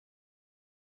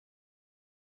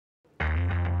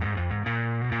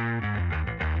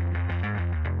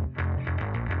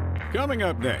Coming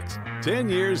up next, 10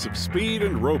 years of speed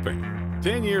and roping,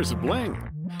 10 years of bling,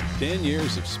 10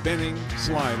 years of spinning,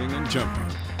 sliding, and jumping,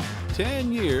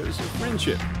 10 years of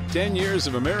friendship, 10 years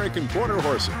of American quarter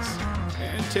horses,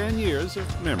 and 10 years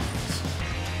of memories.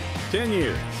 10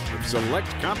 years of select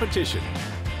competition.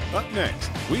 Up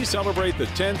next, we celebrate the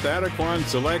 10th Adequan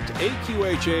Select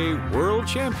AQHA World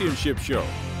Championship Show,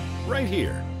 right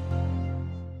here.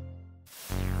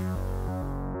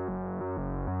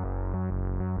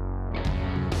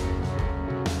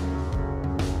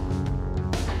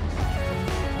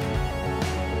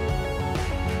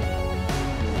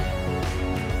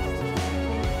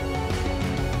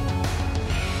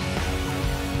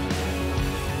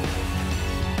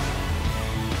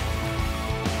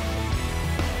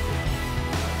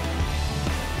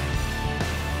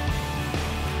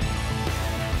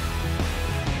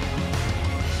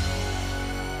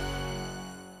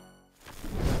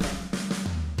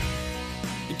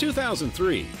 In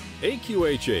 2003,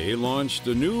 AQHA launched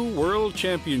a new World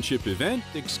Championship event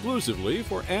exclusively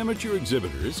for amateur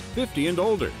exhibitors 50 and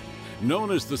older,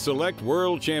 known as the Select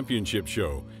World Championship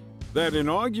Show. That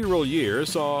inaugural year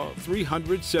saw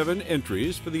 307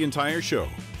 entries for the entire show.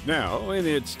 Now, in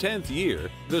its 10th year,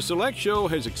 the Select Show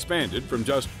has expanded from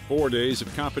just 4 days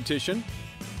of competition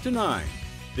to 9.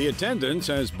 The attendance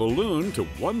has ballooned to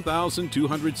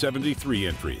 1,273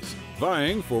 entries,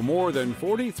 vying for more than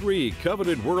 43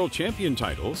 coveted world champion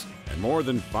titles and more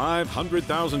than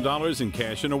 $500,000 in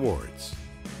cash and awards.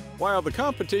 While the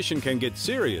competition can get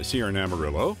serious here in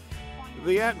Amarillo,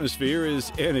 the atmosphere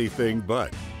is anything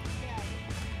but.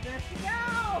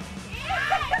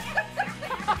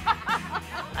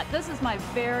 This is my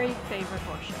very favorite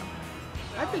horse show.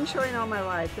 I've been showing all my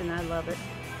life and I love it.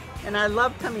 And I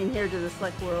love coming here to the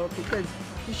Select World because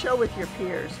you show with your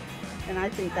peers. And I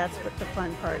think that's what the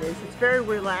fun part is. It's very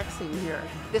relaxing here.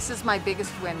 This is my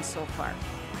biggest win so far.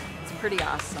 It's pretty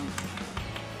awesome.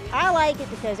 I like it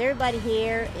because everybody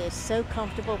here is so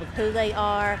comfortable with who they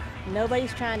are.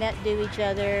 Nobody's trying to outdo each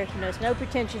other. You know, it's no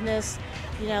pretentiousness.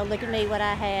 You know, look at me, what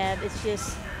I have. It's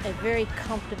just a very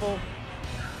comfortable.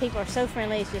 People are so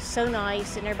friendly. It's just so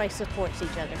nice, and everybody supports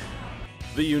each other.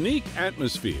 The unique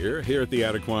atmosphere here at the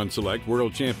Adequan Select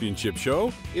World Championship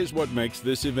Show is what makes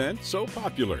this event so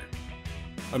popular.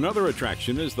 Another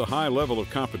attraction is the high level of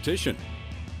competition.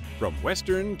 From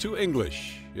Western to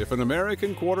English, if an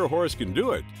American quarter horse can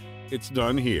do it, it's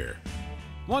done here.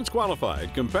 Once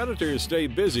qualified, competitors stay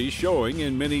busy showing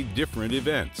in many different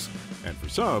events, and for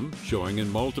some, showing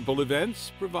in multiple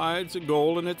events provides a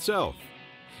goal in itself.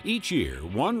 Each year,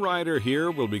 one rider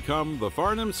here will become the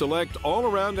Farnham Select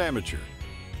All-Around Amateur.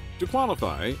 To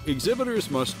qualify,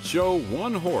 exhibitors must show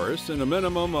one horse in a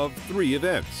minimum of 3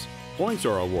 events. Points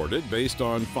are awarded based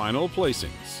on final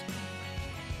placings.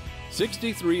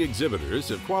 63 exhibitors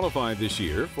have qualified this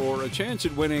year for a chance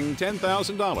at winning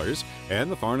 $10,000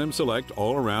 and the Farnham Select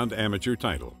All-Around Amateur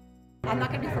title. I'm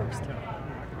not going to be first.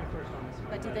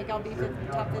 But do you think I'll be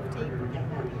top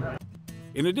 15?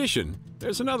 In addition,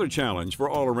 there's another challenge for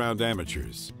all-around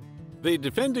amateurs. The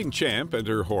defending champ and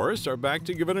her horse are back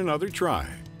to give it another try.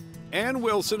 Ann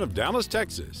Wilson of Dallas,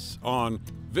 Texas, on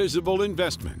Visible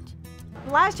Investment.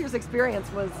 Last year's experience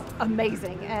was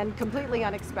amazing and completely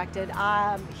unexpected.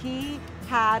 He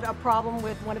had a problem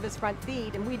with one of his front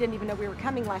feet, and we didn't even know we were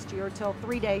coming last year until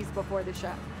 3 days before the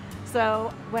show. So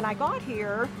when I got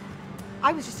here,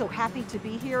 I was just so happy to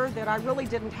be here that I really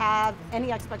didn't have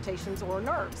any expectations or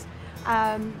nerves.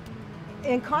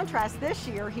 In contrast, this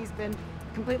year he's been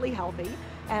completely healthy,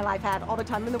 and I've had all the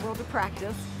time in the world to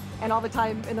practice and all the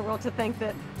time in the world to think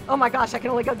that, oh my gosh, I can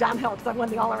only go downhill because I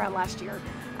won the all-around last year.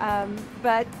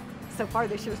 But so far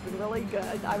this year's been really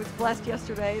good. I was blessed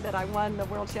yesterday that I won the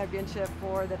World Championship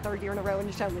for the 3rd year in a row in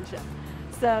the showmanship.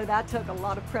 So that took a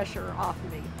lot of pressure off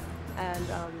me. And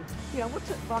you know,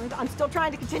 I'm still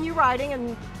trying to continue riding,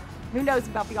 and who knows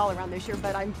about the all-around this year,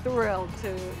 but I'm thrilled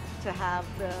to have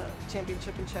the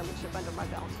championship and showmanship under my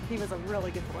belt. He was a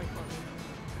really good boy for me.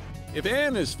 If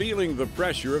Ann is feeling the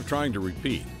pressure of trying to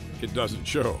repeat, it doesn't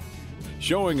show.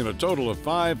 Showing in a total of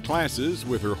 5 classes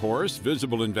with her horse,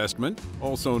 Visible Investment,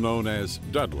 also known as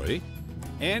Dudley,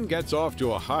 Ann gets off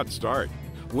to a hot start,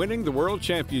 winning the World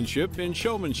Championship in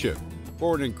showmanship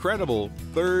for an incredible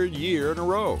 3rd year in a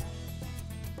row.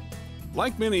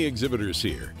 Like many exhibitors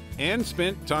here, Ann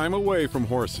spent time away from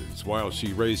horses while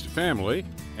she raised a family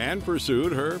and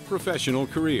pursued her professional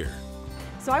career.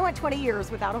 So I went 20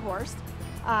 years without a horse.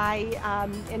 I,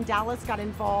 in Dallas, got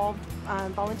involved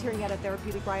volunteering at a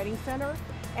therapeutic riding center,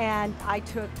 and I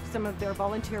took some of their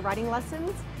volunteer riding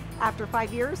lessons after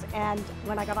 5 years, and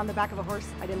when I got on the back of a horse,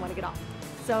 I didn't want to get off.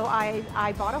 So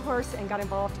I bought a horse and got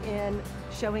involved in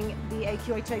showing the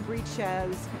AQHA breed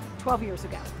shows 12 years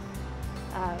ago.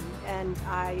 And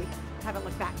I haven't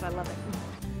looked back, but I love it.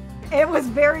 It was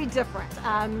very different.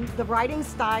 The riding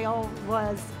style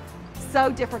was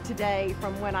so different today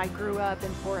from when I grew up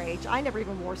in 4-H. I never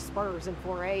even wore spurs in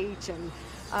 4-H, and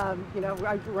you know,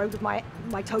 I rode with my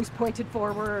toes pointed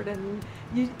forward, and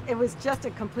it was just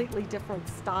a completely different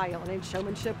style. And in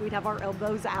showmanship, we'd have our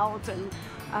elbows out, and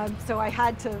so I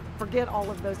had to forget all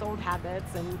of those old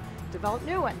habits and develop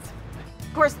new ones.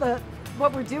 Of course,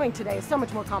 what we're doing today is so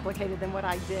much more complicated than what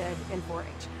I did in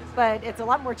 4-H, but it's a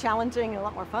lot more challenging and a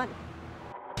lot more fun.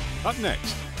 Up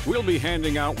next, we'll be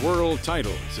handing out world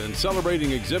titles and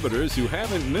celebrating exhibitors who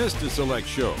haven't missed a select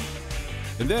show.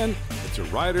 And then, it's a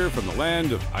rider from the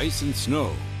land of ice and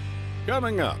snow.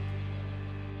 Coming up.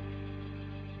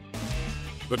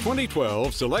 The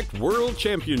 2012 Select World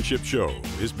Championship Show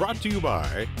is brought to you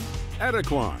by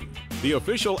AQHA, the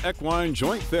official equine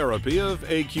joint therapy of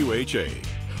AQHA.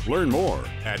 Learn more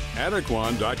at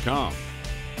AQHA.com.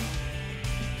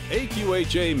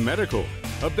 AQHA Medical.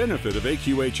 A benefit of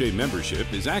AQHA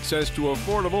membership is access to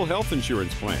affordable health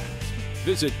insurance plans.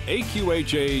 Visit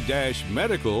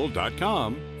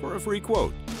AQHA-medical.com for a free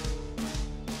quote.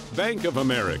 Bank of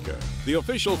America, the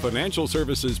official financial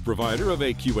services provider of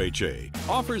AQHA,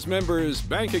 offers members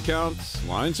bank accounts,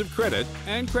 lines of credit,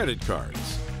 and credit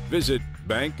cards. Visit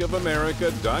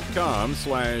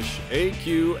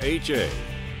bankofamerica.com/AQHA.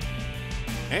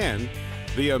 And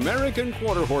the American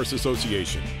Quarter Horse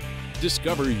Association.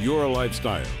 Discover your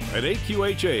lifestyle at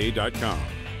AQHA.com.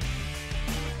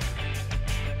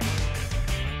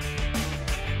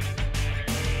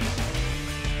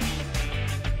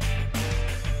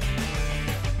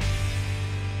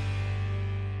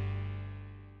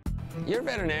 Your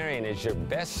veterinarian is your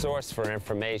best source for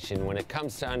information when it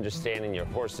comes to understanding your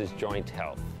horse's joint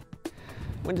health.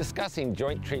 When discussing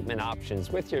joint treatment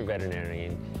options with your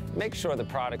veterinarian, make sure the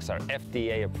products are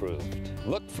FDA approved.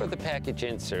 Look for the package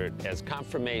insert as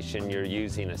confirmation you're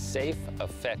using a safe,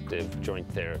 effective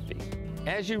joint therapy.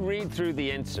 As you read through the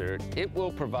insert, it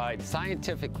will provide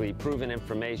scientifically proven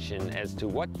information as to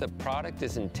what the product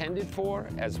is intended for,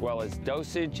 as well as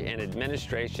dosage and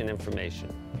administration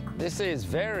information. This is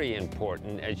very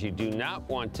important as you do not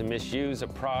want to misuse a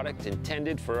product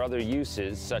intended for other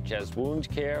uses such as wound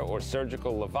care or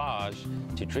surgical lavage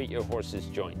to treat your horse's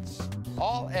joints.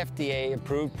 All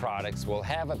FDA-approved products will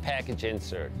have a package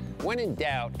insert. When in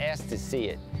doubt, ask to see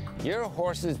it. Your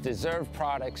horses deserve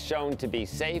products shown to be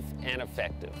safe and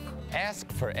effective.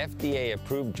 Ask for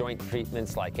FDA-approved joint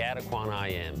treatments like AQHA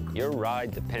IM. Your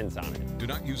ride depends on it. Do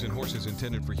not use in horses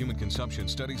intended for human consumption.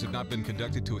 Studies have not been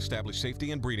conducted to establish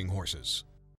safety in breeding horses.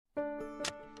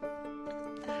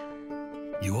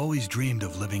 You always dreamed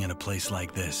of living in a place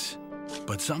like this,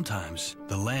 but sometimes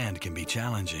the land can be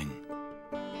challenging.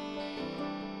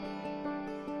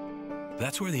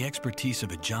 That's where the expertise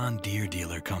of a John Deere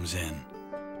dealer comes in.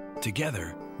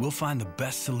 Together, we'll find the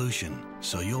best solution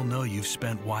so you'll know you've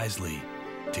spent wisely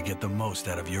to get the most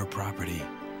out of your property.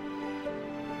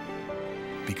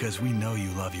 Because we know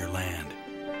you love your land,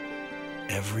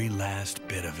 every last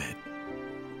bit of it.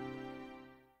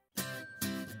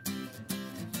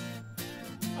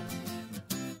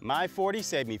 My 40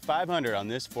 saved me $500 on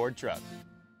this Ford truck.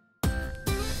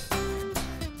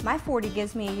 My 40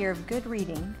 gives me a year of good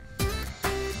reading.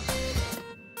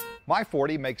 My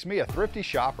 40 makes me a thrifty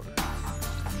shopper.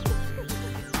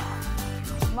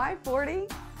 My 40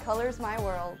 colors my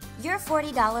world. Your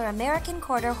 $40 American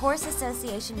Quarter Horse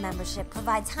Association membership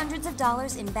provides hundreds of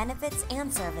dollars in benefits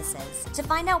and services. To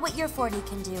find out what your 40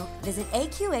 can do, visit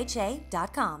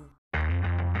AQHA.com.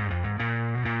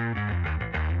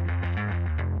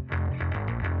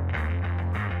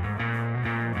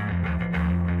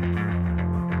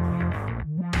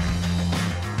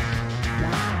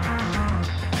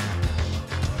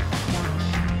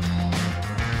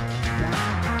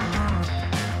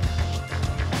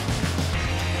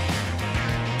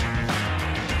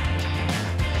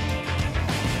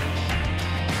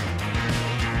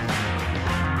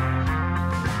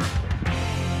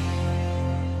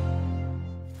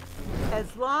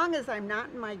 As long as I'm not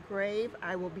in my grave,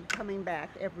 I will be coming back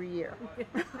every year.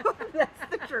 That's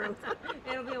the truth.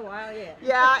 It'll be a while yet.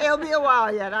 Yeah, it'll be a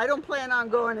while yet. I don't plan on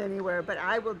going anywhere, but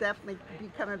I will definitely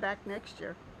be coming back next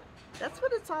year. That's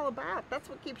what it's all about. That's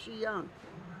what keeps you young.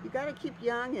 You got to keep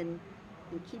young and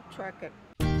keep trucking.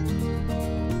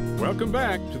 Welcome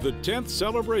back to the 10th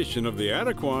celebration of the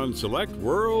AQHA Select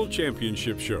World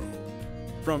Championship Show.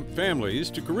 From families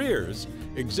to careers,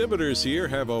 exhibitors here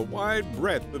have a wide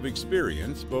breadth of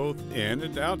experience both in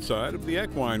and outside of the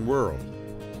equine world.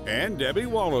 And Debbie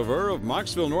Walliver of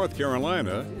Mocksville, North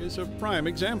Carolina is a prime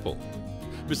example.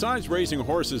 Besides raising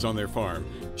horses on their farm,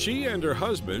 she and her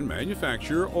husband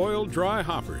manufacture oil dry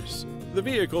hoppers, the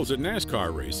vehicles at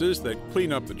NASCAR races that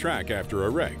clean up the track after a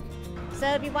wreck. So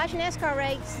if you watch a NASCAR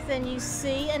race, then you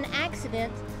see an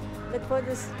accident, look for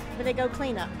this when they go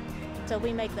clean up. So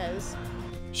we make those.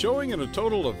 Showing in a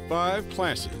total of 5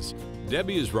 classes,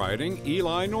 Debbie is riding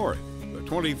Eli North, a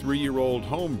 23-year-old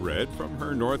homebred from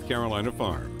her North Carolina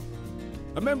farm.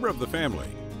 A member of the family,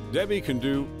 Debbie can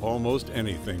do almost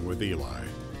anything with Eli,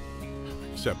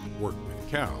 except work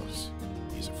with cows.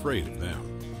 He's afraid of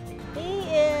them. He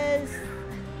is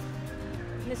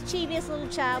a mischievous little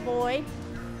child boy,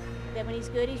 that when he's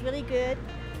good, he's really good.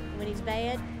 And when he's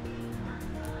bad,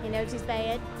 he knows he's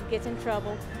bad, he gets in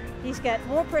trouble. He's got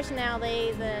more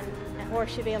personality than a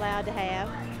horse should be allowed to have.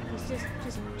 He's just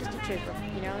a trooper,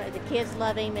 you know. The kids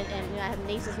love him, and you know, I have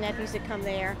nieces and nephews that come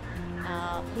there.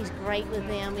 He's great with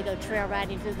them. We go trail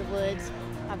riding through the woods.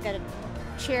 I've got a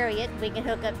chariot we can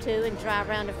hook up to and drive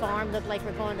around the farm, look like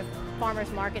we're going to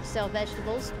farmer's market to sell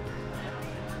vegetables.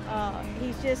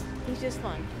 He's just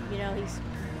fun, you know. He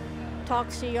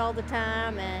talks to you all the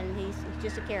time, and he's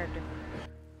just a character.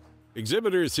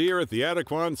 Exhibitors here at the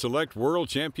Adequan Select World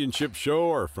Championship Show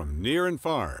are from near and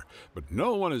far, but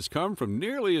no one has come from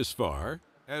nearly as far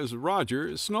as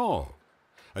Roger Snall.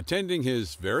 Attending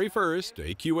his very first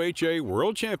AQHA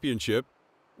World Championship,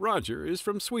 Roger is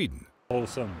from Sweden.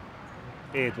 Awesome.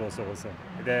 It was awesome.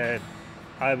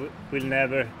 I will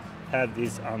never have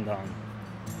this undone.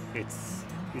 It's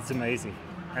amazing.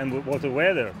 And what a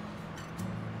weather.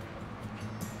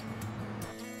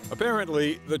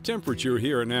 Apparently, the temperature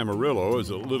here in Amarillo is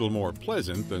a little more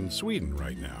pleasant than Sweden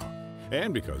right now.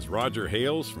 And because Roger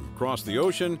hails from across the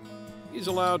ocean, he's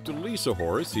allowed to lease a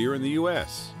horse here in the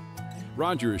U.S.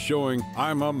 Roger is showing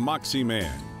I'm a Moxie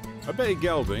Man, a bay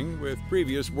gelding with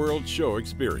previous World Show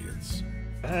experience.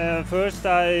 First,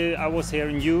 I was here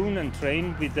in June and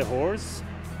trained with the horse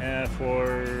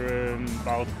for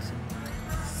about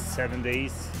 7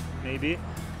 days, maybe.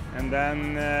 And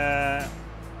then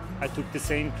I took the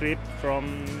same trip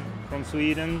from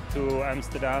Sweden to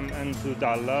Amsterdam and to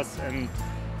Dallas, and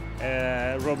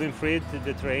Robin Fried,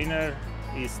 the trainer,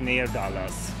 is near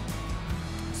Dallas.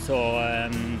 So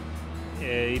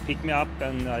he picked me up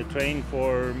and I trained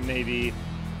for maybe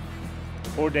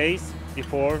 4 days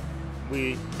before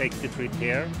we take the trip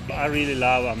here. I really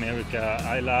love America.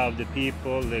 I love the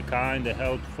people, they're kind, they're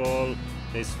helpful,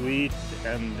 they're sweet,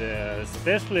 and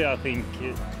especially I think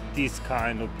these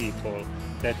kind of people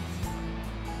that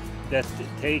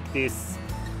take this,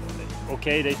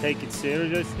 okay, they take it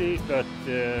seriously, but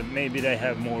maybe they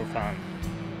have more fun.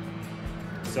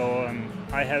 So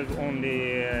I have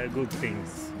only good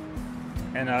things,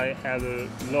 and I have a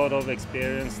lot of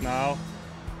experience now,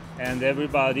 and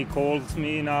everybody calls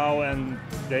me now and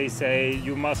they say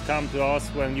you must come to us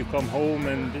when you come home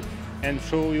and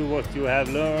show you what you have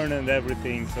learned and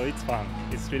everything. So it's fun,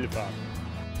 it's really fun.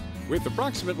 With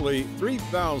approximately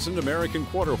 3,000 American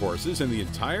quarter horses in the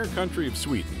entire country of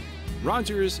Sweden,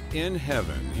 Roger's in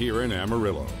heaven here in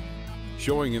Amarillo.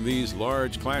 Showing in these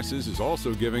large classes is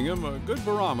also giving him a good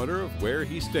barometer of where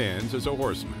he stands as a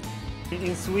horseman.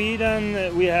 In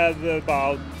Sweden we have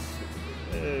about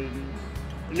a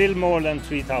little more than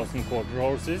 3,000 quarter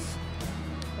horses,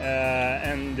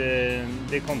 and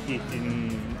they compete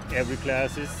in every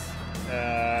classes.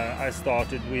 I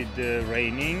started with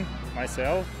reining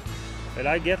myself, but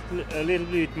I get a little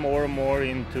bit more and more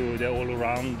into the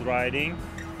all-around riding,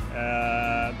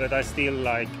 but I still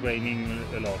like reining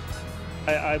a lot.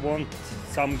 I want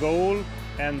some goal,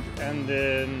 and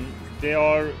there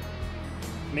are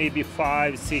maybe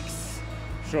 5-6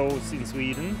 shows in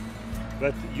Sweden,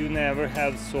 but you never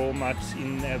have so much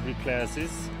in every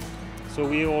classes. So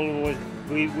we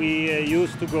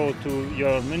used to go to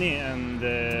Germany and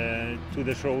to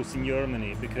the shows in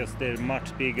Germany because they're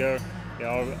much bigger, they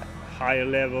are higher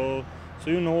level, so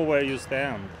you know where you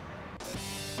stand.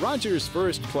 Roger's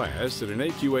first class at an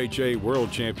AQHA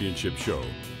World Championship show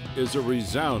is a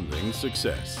resounding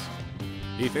success.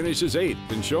 He finishes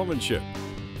 8th in showmanship.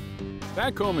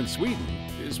 Back home in Sweden,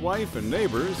 his wife and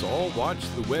neighbors all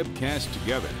watched the webcast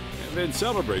together and then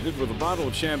celebrated with a bottle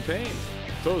of champagne,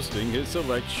 toasting his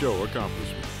select show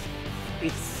accomplishment.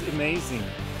 It's amazing.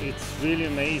 It's really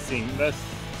amazing. But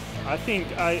I think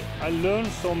I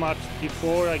learned so much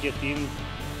before I get in.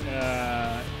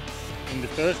 In the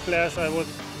first class I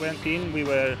went in, we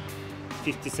were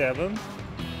 57.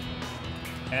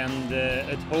 And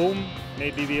at home,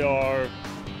 maybe we are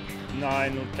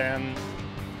 9 or 10,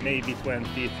 maybe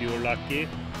 20 if you're lucky.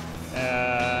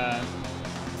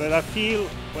 But I feel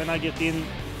when I get in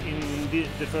in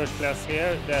the first class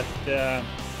here that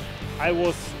I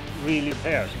was really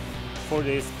prepared for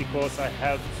this because I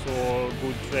have so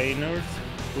good trainers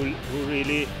who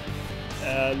really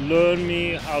learn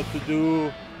me how to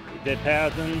do the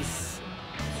patterns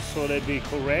so they be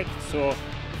correct. So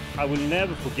I will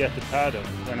never forget the pattern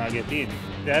when I get in.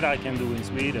 That I can do in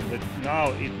Sweden, but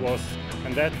now it was,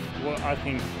 and that I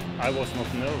think I was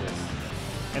not nervous.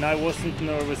 And I wasn't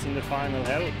nervous in the final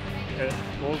help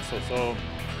also, so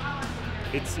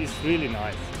it's really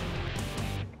nice.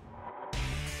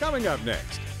 Coming up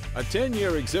next, a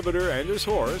 10-year exhibitor and his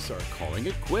horse are calling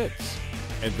it quits.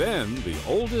 And then the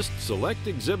oldest select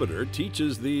exhibitor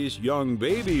teaches these young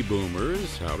baby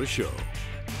boomers how to show.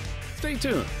 Stay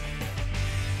tuned.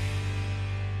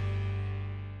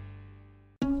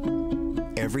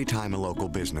 Every time a local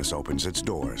business opens its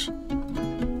doors,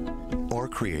 or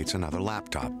creates another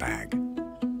laptop bag,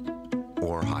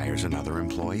 or hires another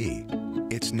employee,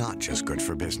 it's not just good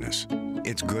for business,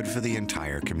 it's good for the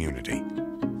entire community.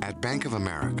 At Bank of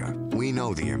America, we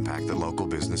know the impact that local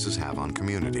businesses have on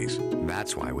communities.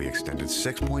 That's why we extended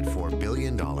 $6.4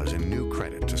 billion in new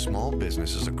credit to small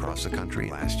businesses across the country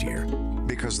last year.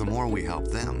 Because the more we help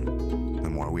them, the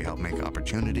more we help make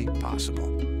opportunity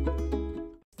possible.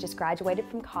 Just graduated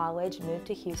from college, moved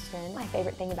to Houston. My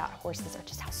favorite thing about horses are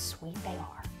just how sweet they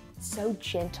are. So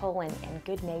gentle and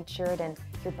good-natured and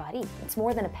your buddy. It's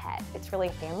more than a pet. It's really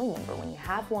a family member. When you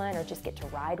have one or just get to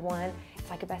ride one,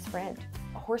 it's like a best friend.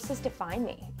 Horses define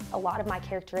me. A lot of my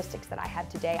characteristics that I have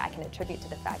today I can attribute to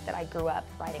the fact that I grew up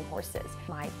riding horses.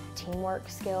 My teamwork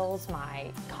skills,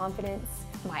 my confidence,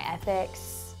 my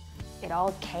ethics, it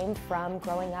all came from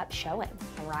growing up showing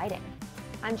and riding.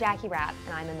 I'm Jackie Rapp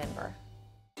and I'm a member.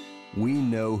 We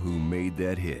know who made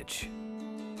that hitch.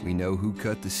 We know who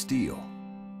cut the steel,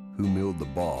 who milled the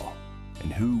ball,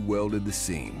 and who welded the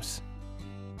seams.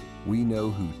 We know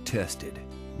who tested,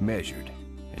 measured,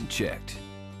 and checked.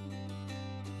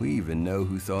 We even know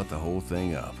who thought the whole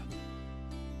thing up.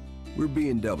 We're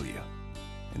B&W,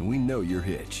 and we know your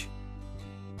hitch.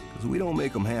 Because we don't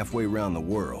make them halfway around the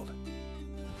world.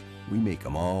 We make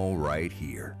them all right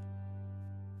here.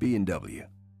 B&W.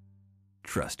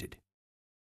 Trusted.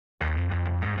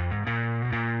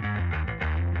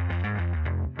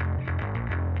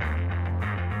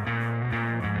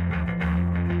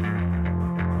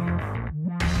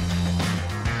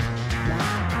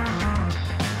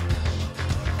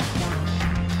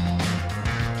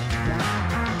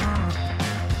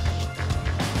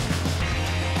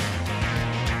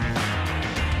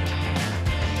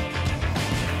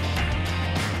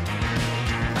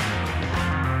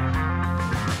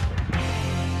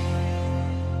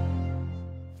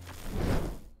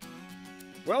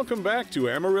 Welcome back to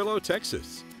Amarillo,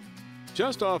 Texas.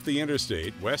 Just off the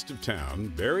interstate west of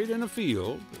town, buried in a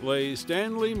field, lay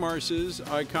Stanley Marsh's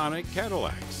iconic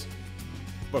Cadillacs.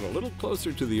 But a little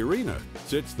closer to the arena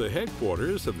sits the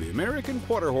headquarters of the American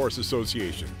Quarter Horse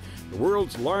Association, the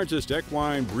world's largest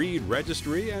equine breed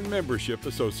registry and membership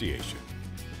association.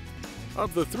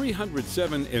 Of the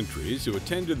 307 entries who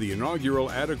attended the inaugural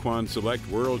AQHA Select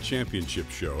World Championship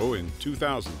show in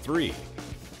 2003,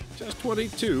 just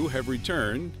 22 have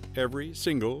returned every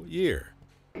single year.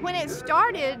 When it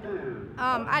started,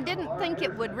 I didn't think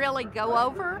it would really go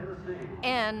over,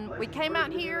 and we came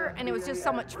out here and it was just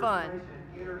so much fun.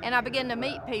 And I began to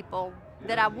meet people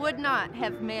that I would not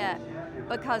have met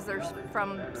because they're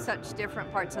from such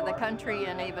different parts of the country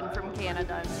and even from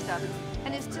Canada and stuff.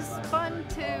 And it's just fun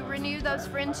to renew those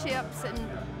friendships and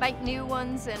make new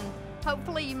ones, and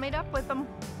hopefully you meet up with them,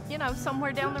 you know,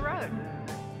 somewhere down the road.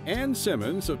 Ann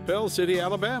Simmons of Pell City,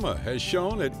 Alabama has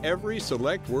shown at every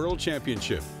Select World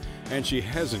Championship, and she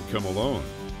hasn't come alone.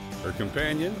 Her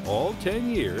companion, all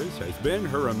 10 years, has been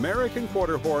her American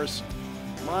Quarter Horse,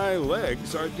 My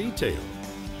Legs Are Detailed.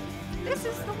 This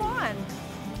is the one.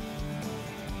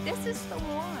 This is the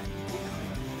one.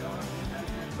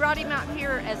 Brought him out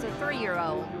here as a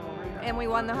 3-year-old, and we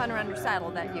won the Hunter Under Saddle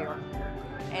that year.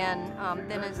 And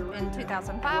then in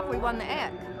 2005, we won the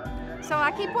EQ. So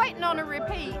I keep waiting on a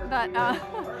repeat, but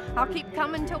I'll keep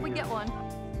coming until we get one.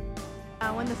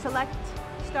 When the Select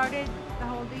started, the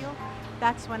whole deal,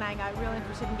 that's when I got real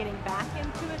interested in getting back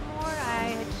into it more.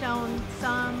 I had shown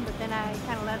some, but then I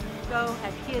kind of let it go,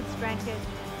 had kids, grandkids.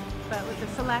 But with the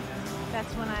Select,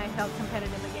 that's when I felt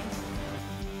competitive again.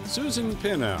 Susan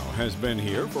Pinow has been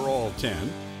here for all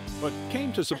 10, but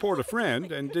came to support a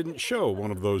friend and didn't show one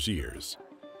of those years.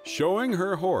 Showing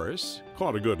her horse,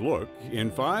 caught a good look,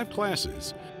 in 5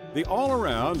 classes, the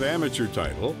all-around amateur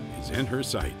title is in her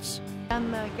sights. On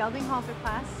the gelding halter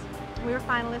class, We were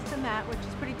finalists in that, which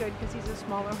is pretty good because he's a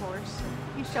smaller horse.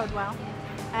 He showed well.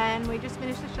 And we just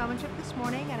finished the showmanship this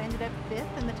morning and ended up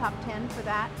 5th in the top 10 for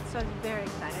that, so I was very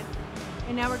excited.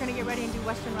 And now we're going to get ready and do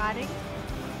Western riding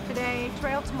today,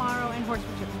 trail tomorrow, and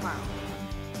horsemanship tomorrow.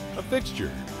 A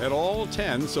fixture at all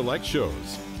 10 select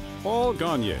shows. Paul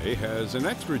Gagne has an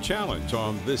extra challenge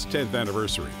on this 10th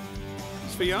anniversary.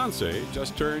 His fiance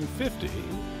just turned 50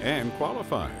 and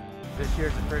qualified. This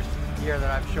year's the first year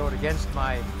that I've showed against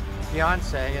my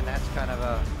fiance, and that's kind of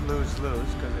a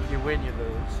lose-lose, because if you win, you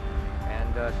lose,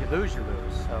 and if you lose, you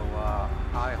lose. So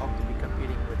I hope to be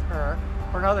competing with her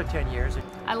for another 10 years.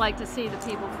 I like to see the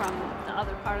people from the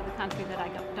other part of the country that I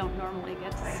don't normally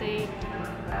get to see.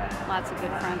 Lots of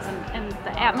good friends, and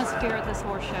the atmosphere at this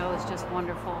horse show is just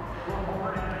wonderful.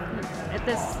 At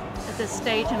this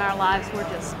stage in our lives, we're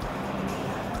just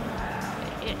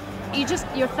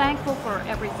you're thankful for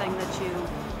everything that you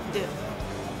do,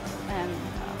 and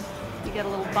you get a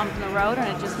little bump in the road, and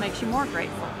it just makes you more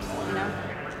grateful, you know.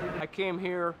 I came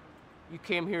here, you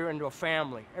came here into a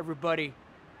family. Everybody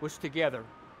was together,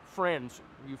 friends.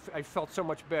 I felt so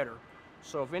much better.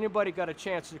 So if anybody got a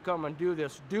chance to come and do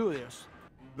this, do this.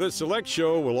 The Select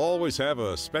Show will always have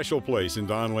a special place in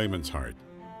Don Lehman's heart.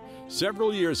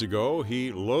 Several years ago,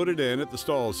 he loaded in at the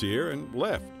stalls here and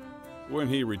left. When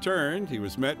he returned, he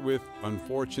was met with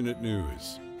unfortunate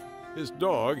news. His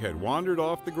dog had wandered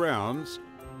off the grounds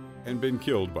and been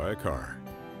killed by a car.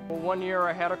 Well, one year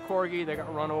I had a corgi that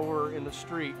got run over in the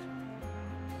street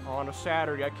on a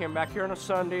Saturday. I came back here on a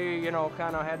Sunday, you know,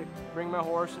 kind of had to bring my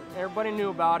horse. Everybody knew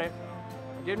about it.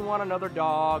 I didn't want another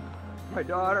dog. My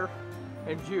daughter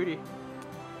and Judy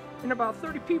and about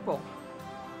 30 people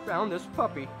found this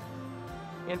puppy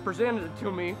and presented it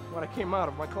to me when I came out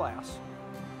of my class.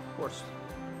 Of course,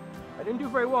 I didn't do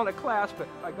very well in the class, but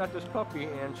I got this puppy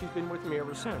and she's been with me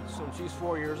ever since. And she's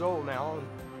 4 years old now, and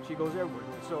she goes everywhere.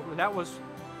 So that was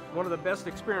one of the best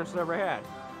experiences I ever had.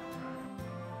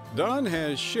 Don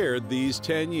has shared these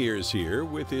 10 years here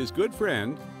with his good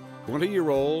friend,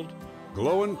 20-year-old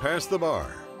glowing past the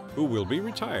bar, who will be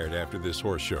retired after this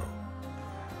horse show.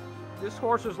 This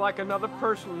horse is like another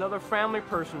person, another family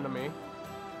person to me.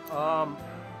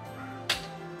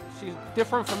 She's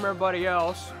different from everybody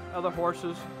else, other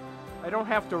horses. I don't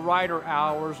have to ride her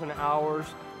hours and hours.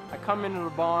 I come into the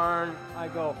barn, I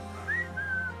go,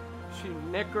 she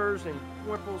nickers and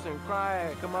whimples and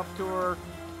cries. I come up to her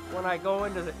when I go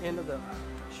into the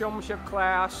showmanship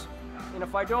class, and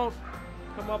if I don't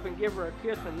come up and give her a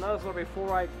kiss and nuzzle her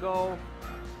before I go,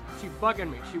 she's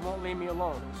bugging me. She won't leave me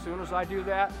alone. As soon as I do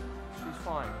that, she's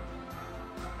fine.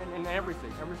 And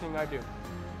everything I do.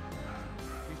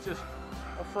 She's just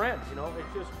a friend, you know.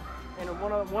 It's just, and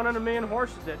one in a million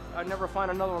horses that I'd never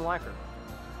find another one like her.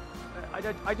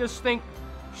 I just think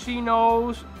she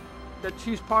knows that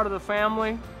she's part of the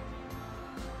family.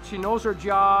 She knows her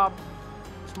job.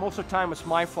 Most of the time it's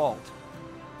my fault.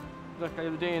 Like the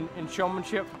other day in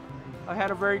showmanship, I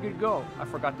had a very good go. I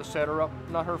forgot to set her up.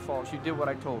 Not her fault. She did what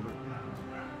I told her.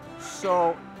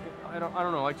 So I don't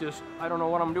know. I don't know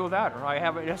what I'm doing without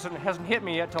her. It hasn't hit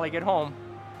me yet till I get home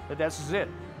that this is it.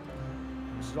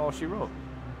 This is all she wrote.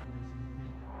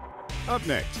 Up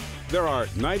next, there are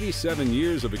 97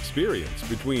 years of experience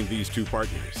between these two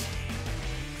partners.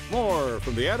 More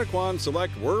from the Adequan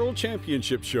Select World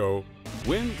Championship Show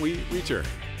when we return.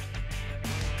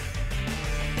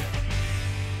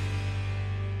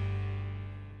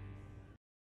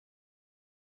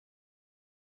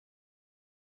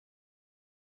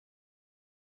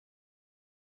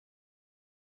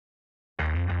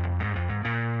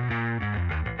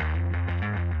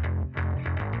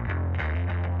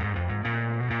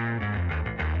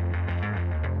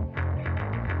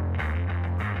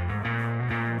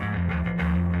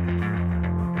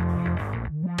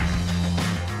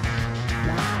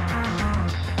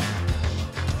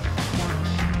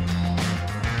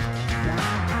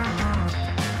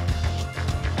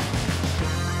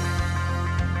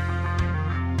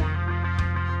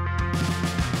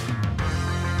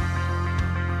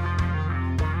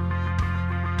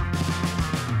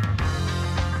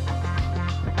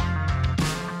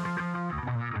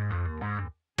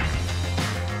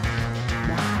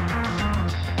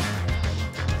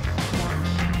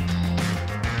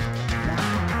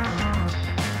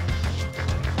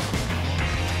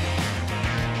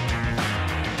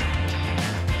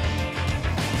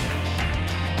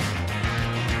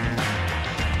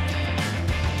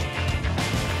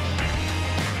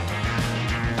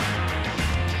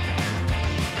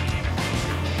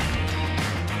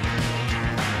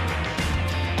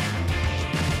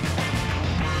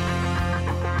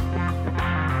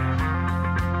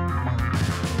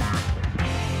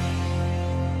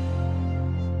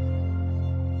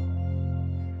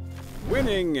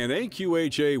 Winning an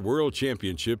AQHA World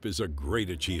Championship is a great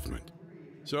achievement.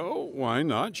 So why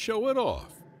not show it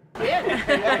off?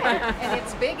 And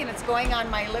it's big, and it's going on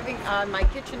my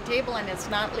kitchen table, and it's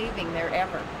not leaving there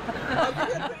ever.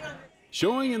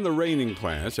 Showing in the reining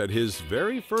class at his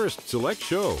very first select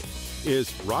show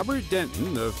is Robert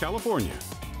Denton of California.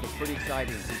 It's pretty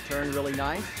exciting. He turned really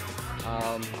nice.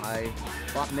 I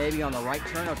thought maybe on the right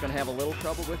turn I was going to have a little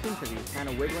trouble with him because he was kind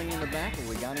of wiggling in the back, but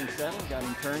we got him settled, got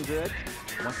him turned good.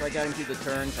 Once I got him through the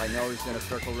turns, I know he's going to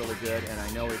circle really good, and I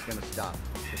know he's going to stop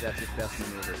because that's his best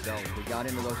maneuver. So we got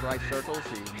into those right circles.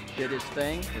 He did his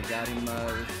thing. We got him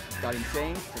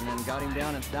changed, and then got him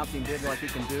down and stopped him good like he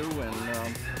can do, and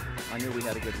I knew we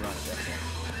had a good run at that point.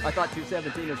 I thought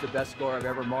 217 is the best score I've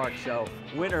ever marked, so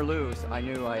win or lose, I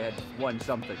knew I had won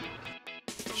something.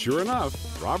 Sure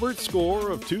enough, Robert's score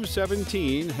of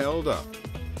 217 held up.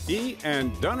 He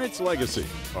and Dunnett's Legacy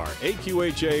are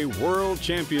AQHA World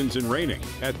Champions in reining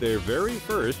at their very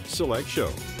first select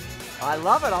show. I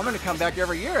love it. I'm going to come back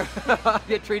every year.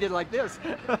 Get treated like this.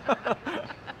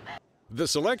 The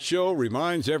select show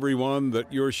reminds everyone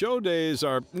that your show days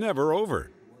are never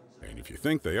over. And if you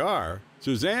think they are,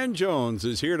 Suzanne Jones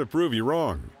is here to prove you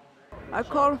wrong. I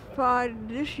qualified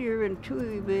this year in 2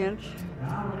 events,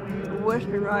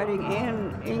 Western riding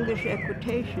and English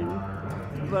equitation,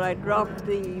 but I dropped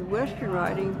the Western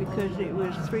riding because it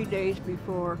was 3 days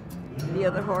before the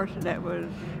other horse,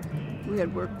 and we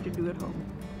had work to do at home.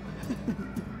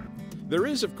 There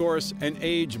is, of course, an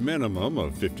age minimum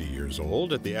of 50 years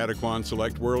old at the AQHA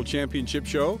Select World Championship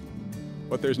Show,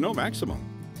 but there's no maximum.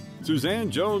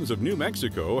 Suzanne Jones of New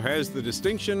Mexico has the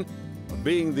distinction of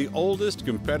being the oldest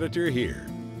competitor here.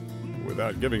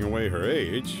 Without giving away her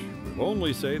age, we'll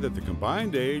only say that the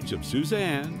combined age of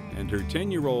Suzanne and her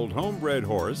 10-year-old homebred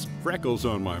horse, Freckles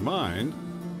on My Mind,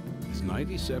 is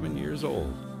 97 years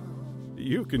old.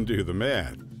 You can do the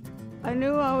math. I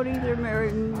knew I would either marry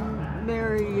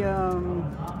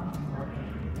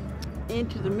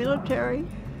into the military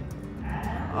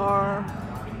or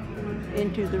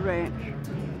into the ranch.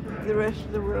 The rest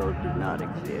of the world did not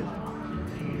exist.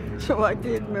 So I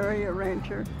did marry a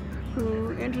rancher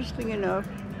who, interesting enough,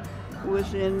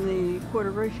 was in the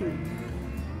quarter racing,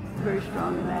 very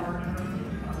strong in that.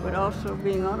 But also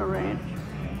being on a ranch,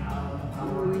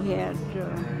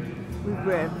 we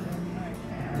bred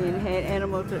and had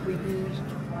animals that we used,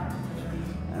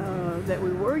 that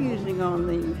we were using on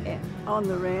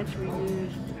the ranch. We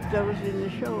used those in the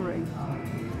show ring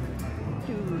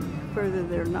to further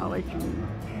their knowledge and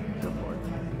so forth.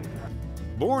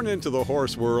 Born into the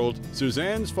horse world,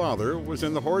 Suzanne's father was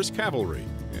in the horse cavalry,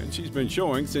 and she's been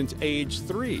showing since age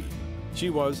 3. She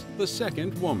was the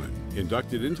second woman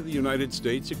inducted into the United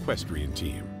States equestrian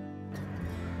team.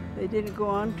 They didn't go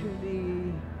on to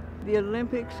the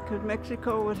Olympics because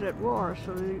Mexico was at war,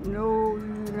 so no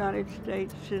United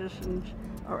States citizens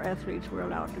or athletes were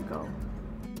allowed to go.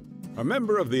 A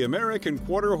member of the American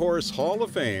Quarter Horse Hall of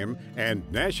Fame and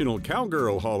National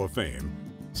Cowgirl Hall of Fame,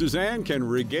 Suzanne can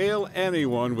regale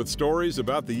anyone with stories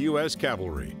about the U.S.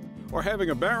 cavalry or having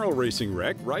a barrel racing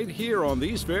wreck right here on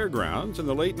these fairgrounds in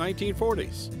the late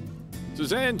 1940s.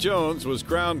 Suzanne Jones was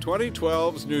crowned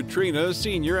 2012's Neutrina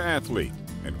Senior Athlete,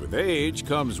 and with age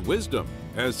comes wisdom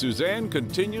as Suzanne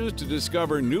continues to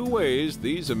discover new ways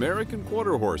these American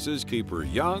quarter horses keep her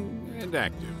young and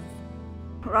active.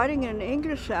 Riding in an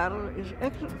English saddle is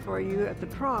excellent for you at the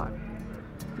trot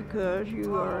because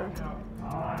you are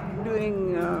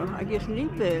doing, I guess, knee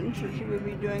bends that you would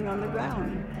be doing on the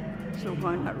ground. So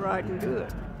why not ride and do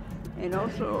it? And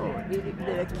also,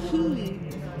 the key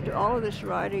to all of this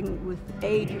riding with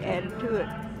age added to it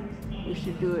is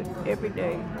to do it every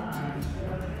day.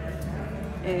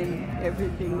 And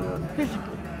everything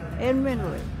physically and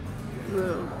mentally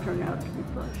will turn out to be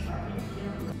plus.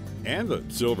 And the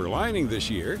silver lining this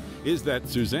year is that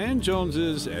Suzanne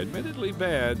Jones's admittedly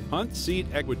bad hunt seat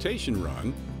equitation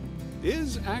run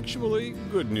is actually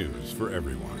good news for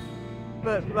everyone.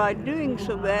 But by doing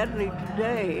so badly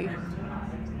today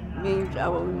means I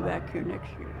will be back here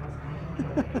next year.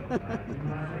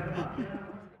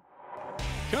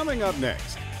 Coming up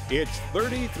next, it's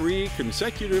 33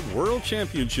 consecutive World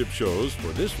Championship shows for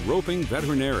this roping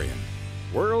veterinarian.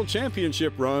 World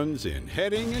Championship runs in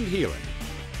heading and heeling.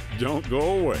 Don't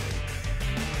go away.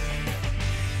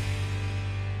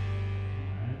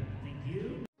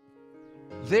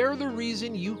 They're the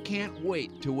reason you can't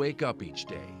wait to wake up each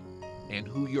day and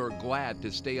who you're glad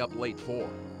to stay up late for.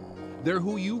 They're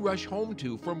who you rush home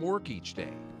to from work each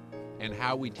day and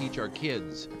how we teach our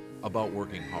kids about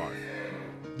working hard.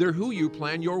 They're who you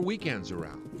plan your weekends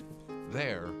around.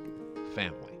 They're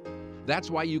family. That's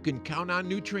why you can count on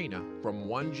Nutrina from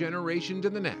one generation to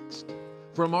the next.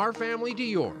 From our family to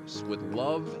yours, with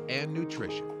love and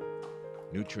nutrition.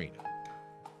 Nutrina.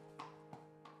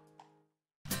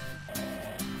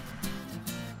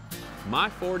 My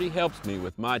 40 helps me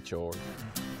with my chores.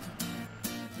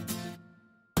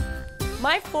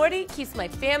 My 40 keeps my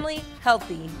family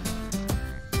healthy.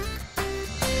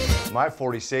 My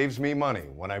 40 saves me money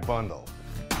when I bundle.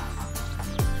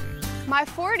 My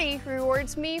 40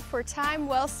 rewards me for time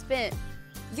well spent.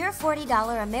 Your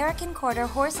 $40 American Quarter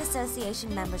Horse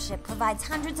Association membership provides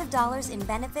hundreds of dollars in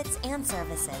benefits and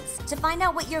services. To find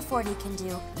out what your 40 can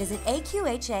do, visit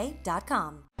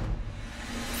AQHA.com.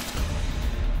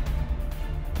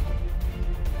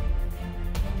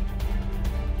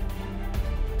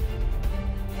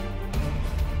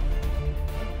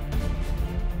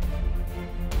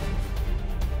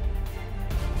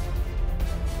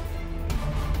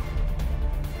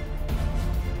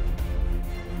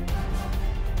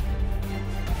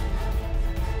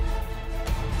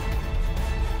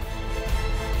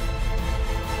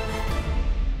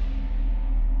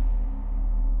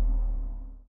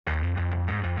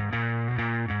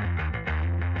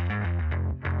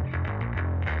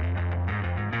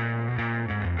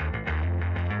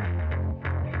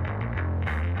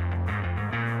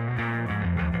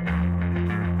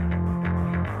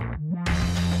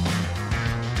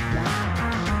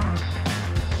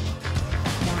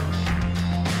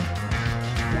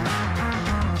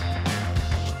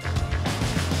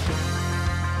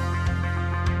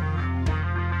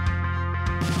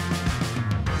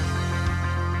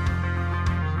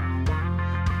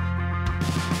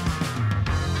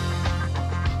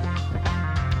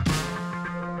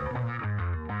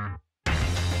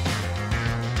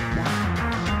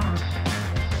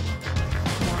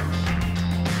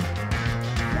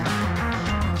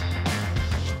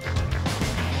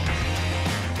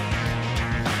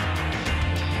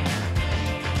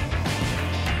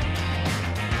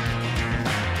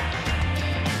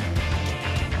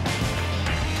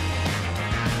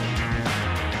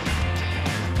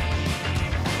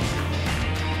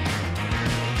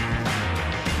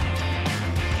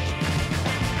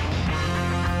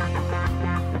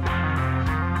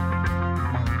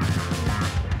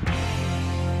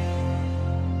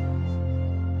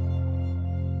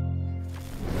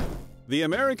 The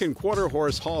American Quarter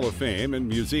Horse Hall of Fame and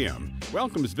Museum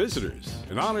welcomes visitors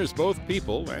and honors both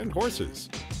people and horses.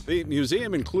 The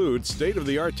museum includes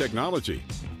state-of-the-art technology,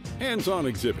 hands-on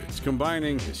exhibits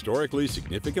combining historically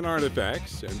significant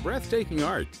artifacts and breathtaking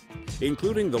art,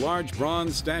 including the large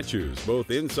bronze statues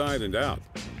both inside and out.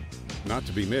 Not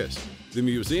to be missed, the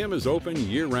museum is open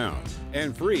year-round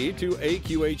and free to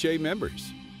AQHA members.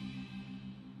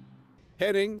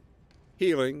 Heading,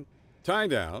 heeling,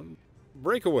 tie-down,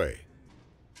 breakaway.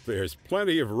 There's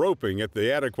plenty of roping at the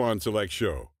Adequan Select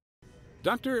Show.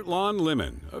 Dr. Lon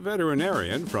Lemon, a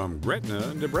veterinarian from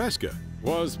Gretna, Nebraska,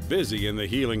 was busy in the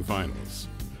heeling finals.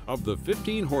 Of the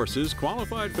 15 horses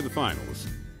qualified for the finals,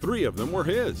 3 of them were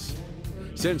his.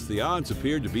 Since the odds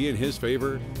appeared to be in his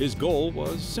favor, his goal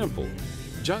was simple: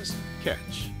 just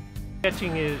catch.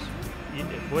 Catching is,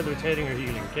 whether it's heading or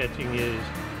heeling, catching is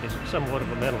somewhat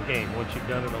of a mental game. Once you've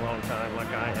done it a long time, like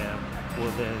I have,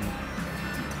 well then,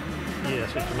 yes,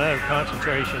 it's a matter of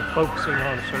concentration, focusing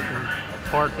on a certain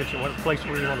part that you want, a place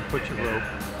where you want to put your rope,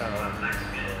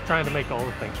 trying to make all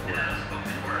the things work.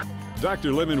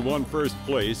 Dr. Lemon won first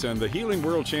place and the Heeling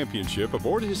World Championship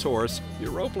aboard his horse, You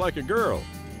Rope Like a Girl,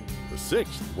 the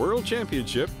 6th World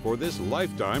Championship for this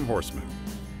lifetime horseman.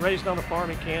 Raised on a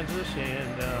farm in Kansas,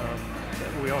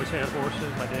 and we always had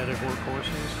horses. My dad had work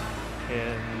horses,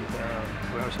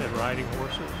 and we always had riding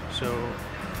horses. So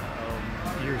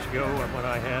years ago, when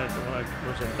I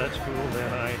was in vet school,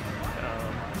 then I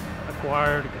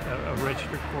acquired a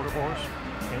registered quarter horse,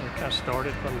 and it kind of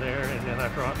started from there. And then I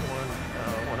brought one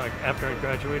after I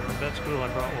graduated from vet school. I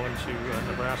brought one to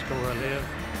Nebraska, where I live,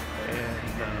 and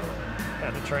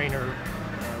had a trainer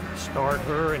start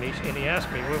her, and he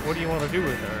asked me, what do you want to do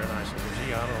with her? And I said, well,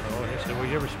 gee, I don't know. And he said, well,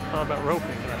 you ever thought about roping?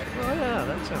 And I said, well, yeah,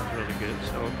 that sounds really good.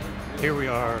 So here we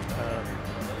are,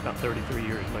 about 33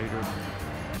 years later.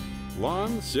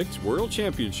 Lon's 6 world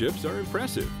championships are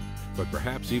impressive, but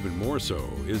perhaps even more so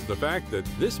is the fact that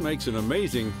this makes an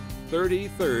amazing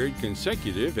 33rd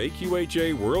consecutive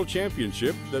AQHA World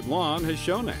Championship that Lon has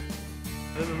shown at.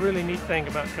 The really neat thing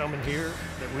about coming here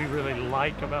that we really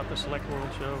like about the Select World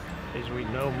Show is we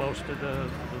know most of the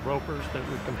ropers that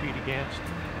we compete against.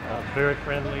 Very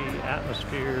friendly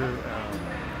atmosphere.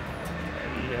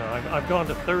 I've gone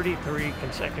to 33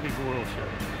 consecutive world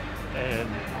shows, and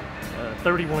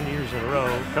 31 years in a row.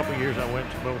 A couple years I went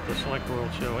to both the Select World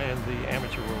Show and the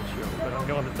Amateur World Show, but I'm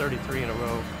going to 33 in a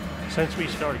row. Since we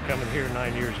started coming here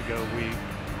 9 years ago, we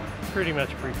pretty much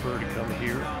prefer to come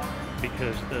here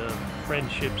because the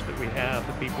friendships that we have,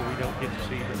 the people we don't get to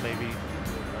see but maybe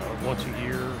once a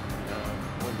year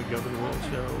when we go to the World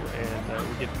Show, and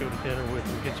we get to go to dinner with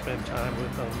them, get to spend time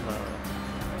with them.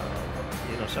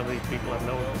 You know, some of these people I've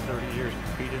known for 30 years,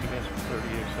 competed against for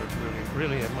 30 years, so it's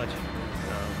really a much,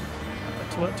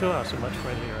 to us, a much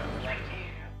friendlier atmosphere.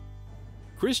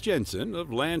 Chris Jensen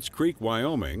of Lance Creek,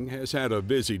 Wyoming, has had a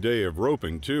busy day of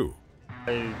roping too.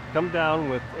 I come down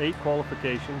with 8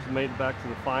 qualifications, made it back to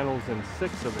the finals in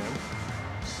 6 of them,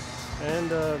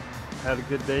 and had a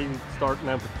good day starting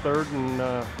out with third in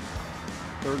the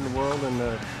world in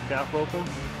the calf roping,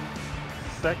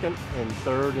 second and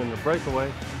third in the breakaway,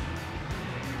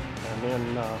 and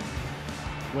then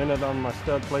win it on my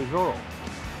stud play Zorro.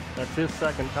 That's his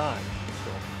second time.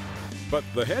 So. But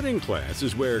the heading class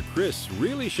is where Chris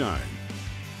really shined.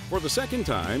 For the second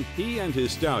time, he and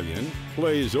his stallion,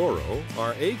 Play Zorro,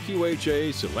 are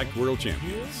AQHA Select World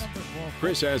Champions.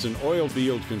 Chris has an oil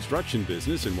field construction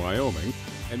business in Wyoming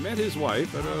and met his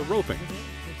wife at a roping.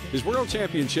 His world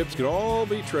championships could all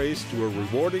be traced to a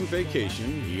rewarding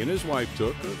vacation he and his wife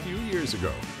took a few years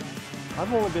ago.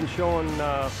 I've only been showing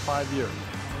 5 years.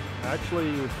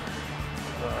 Actually,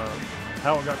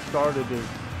 how it got started is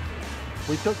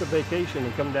we took a vacation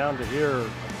and come down to here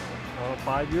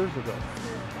 5 years ago.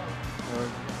 Or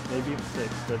maybe it's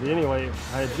 6, but anyway,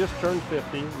 I had just turned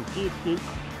 50, and she keep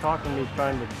talking to me,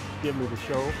 trying to give me the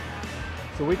show.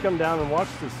 So we come down and watch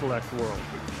the Select World,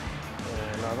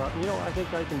 and I thought, you know, I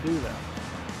think I can do that.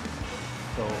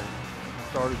 So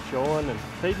started showing and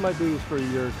paid my dues for a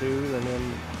year or two, and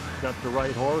then got the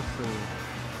right horse, and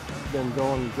been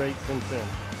going great since then.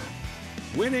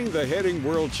 Winning the heading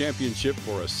world championship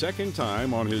for a second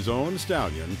time on his own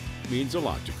stallion means a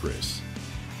lot to Chris.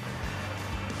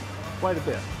 Quite a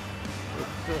bit.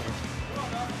 It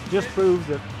just proves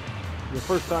that the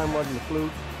first time wasn't a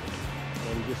fluke,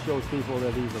 and just shows people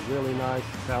that he's a really nice,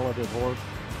 talented horse.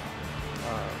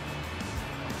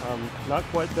 I'm not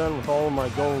quite done with all of my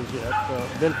goals yet.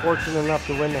 Been fortunate enough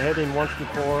to win the heading once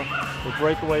before, the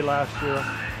breakaway last year.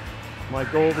 My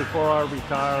goal before I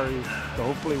retire is to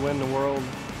hopefully win the world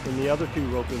in the other 2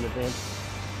 roping events,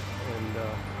 and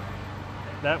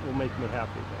that will make me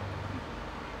happy then.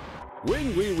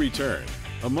 When we return,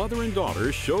 a mother and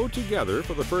daughter show together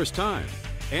for the first time,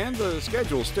 and the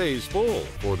schedule stays full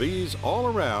for these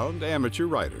all-around amateur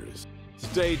riders.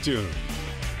 Stay tuned.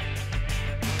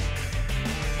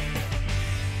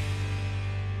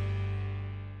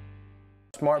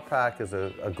 SmartPak is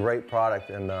a great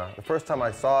product, and the first time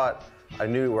I saw it, I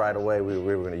knew right away we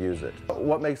were going to use it.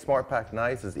 What makes SmartPak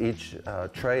nice is each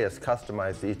tray is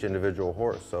customized to each individual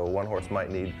horse. So one horse might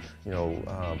need, you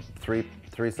know, three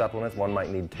supplements, one might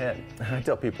need 10. I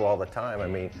tell people all the time, I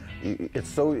mean,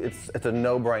 it's a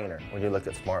no-brainer when you look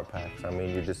at SmartPaks. I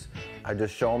mean, I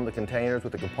just show them the containers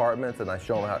with the compartments, and I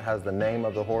show them how it has the name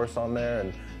of the horse on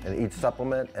there and each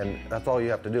supplement, and that's all you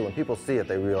have to do. When people see it,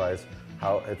 they realize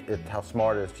how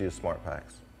smart it is to use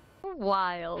SmartPaks.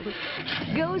 Wild.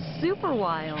 Go super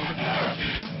wild.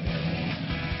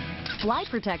 Fly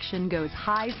protection goes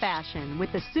high fashion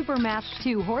with the Super Mask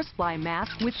 2 Horsefly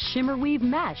Mask with Shimmer Weave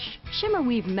Mesh. Shimmer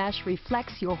Weave Mesh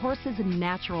reflects your horse's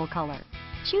natural color.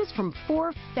 Choose from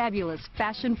 4 fabulous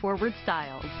fashion-forward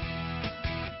styles.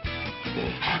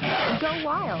 Go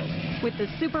wild with the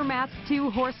Super Mask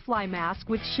 2 Horsefly Mask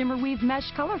with Shimmer Weave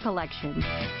Mesh color collection.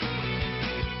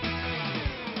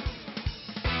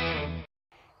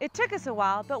 It took us a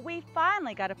while, but we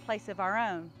finally got a place of our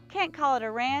own. Can't call it a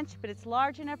ranch, but it's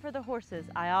large enough for the horses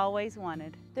I always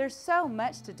wanted. There's so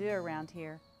much to do around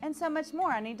here, and so much more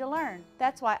I need to learn.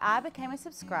 That's why I became a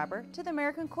subscriber to the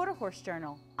American Quarter Horse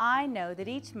Journal. I know that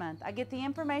each month I get the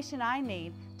information I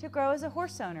need to grow as a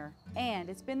horse owner,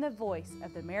 and it's been the voice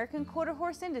of the American quarter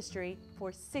horse industry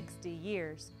for 60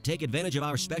 years. Take advantage of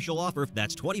our special offer.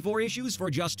 That's 24 issues for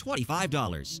just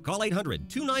 $25. Call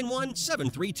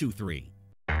 800-291-7323.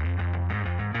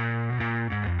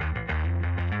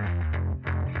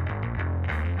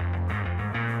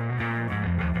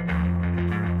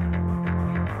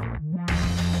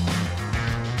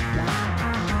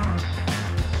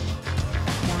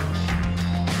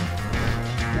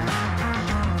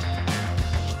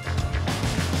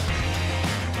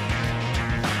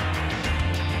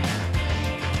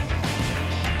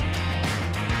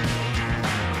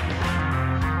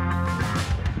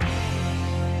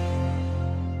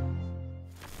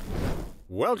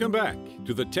 Welcome back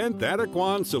to the 10th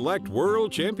Adequan Select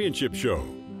World Championship Show.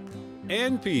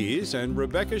 Ann Pease and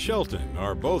Rebecca Shelton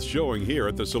are both showing here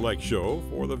at the Select Show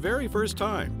for the very first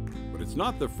time, but it's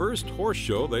not the first horse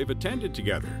show they've attended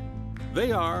together.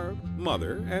 They are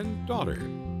mother and daughter.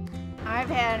 I've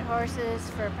had horses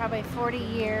for probably 40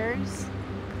 years,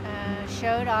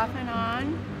 showed off and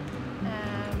on.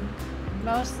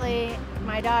 Mostly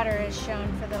my daughter has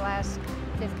shown for the last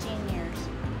 15 years.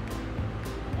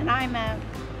 And I'm a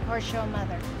horse show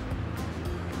mother.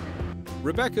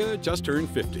 Rebecca just turned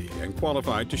 50 and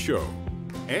qualified to show.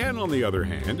 Ann, on the other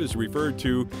hand, is referred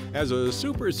to as a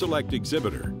super select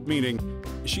exhibitor, meaning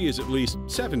she is at least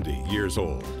 70 years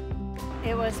old.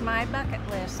 It was my bucket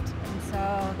list, and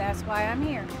so that's why I'm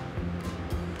here.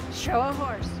 Show a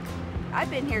horse. I've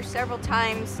been here several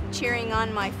times cheering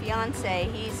on my fiance.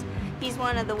 He's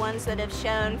one of the ones that have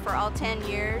shown for all 10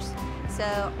 years.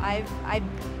 So I've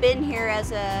been here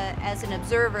as an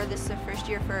observer. This is the first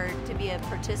year to be a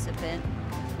participant.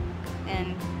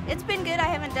 And it's been good. I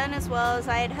haven't done as well as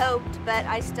I had hoped, but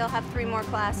I still have 3 more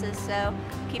classes, so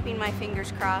keeping my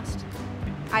fingers crossed.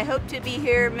 I hope to be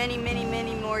here many, many,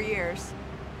 many more years.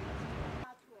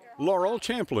 Laurel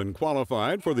Champlin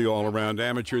qualified for the all-around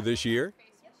amateur this year,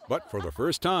 but for the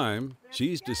first time,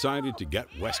 she's decided to get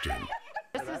Western.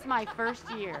 This is my first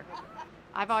year.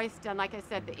 I've always done, like I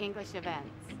said, the English events.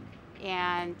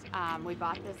 And we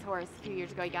bought this horse a few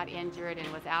years ago. He got injured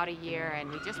and was out a year, and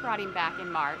we just brought him back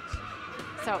in March.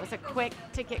 So it was a quick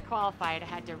to get qualified. I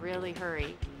had to really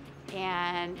hurry.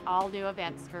 And all new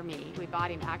events for me. We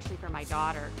bought him actually for my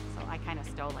daughter, so I kind of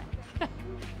stole him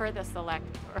for the Select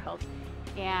world.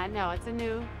 And no, it's a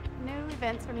new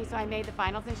events for me. So I made the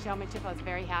finals in showmanship. I was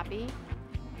very happy.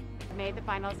 I made the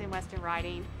finals in Western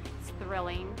riding. It's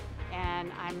thrilling.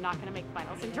 And I'm not going to make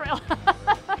finals in drill.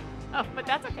 But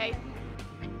that's okay.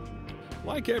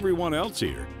 Like everyone else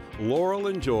here, Laurel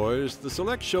enjoys the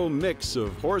Select Show mix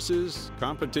of horses,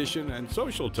 competition, and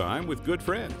social time with good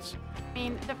friends. I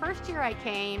mean, the first year I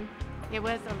came, it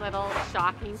was a little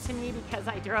shocking to me because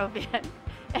I drove in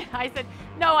and I said,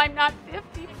 "No, I'm not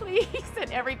 50, please."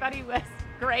 And everybody was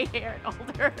gray hair and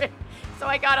older. So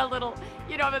I got a little,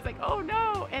 I was like, oh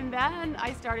no. And then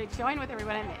I started showing with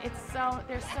everyone, and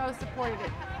they're so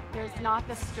supportive. There's not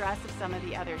the stress of some of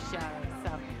the other shows.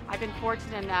 So I've been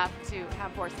fortunate enough to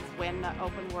have horses win the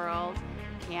open world,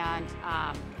 and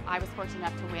I was fortunate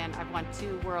enough to win. I've won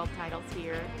 2 world titles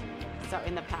here, so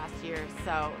in the past year.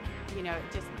 So,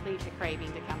 it just leaves a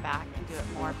craving to come back and do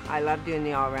it more. I love doing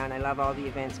the all-around. I love all the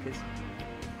events because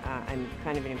I'm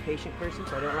kind of an impatient person,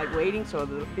 so I don't like waiting. So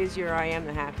the busier I am,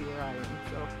 the happier I am.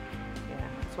 So, yeah,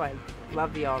 that's why I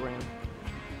love the all-around.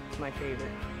 It's my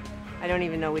favorite. I don't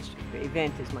even know which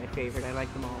event is my favorite. I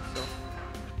like them all. So.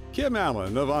 Kim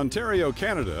Allen of Ontario,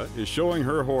 Canada, is showing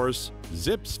her horse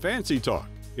Zip's Fancy Talk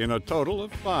in a total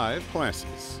of 5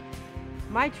 classes.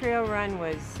 My trail run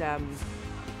was a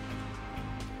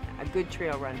good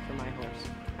trail run for my horse.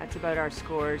 That's about our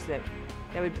scores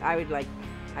I would like.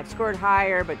 I've scored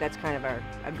higher, but that's kind of a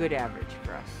good average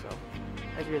for us. So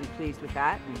I was really pleased with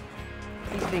that. And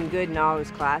he's been good in all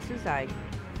his classes. The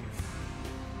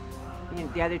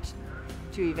other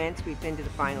 2 events we've been to the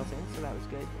finals in, so that was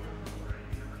good.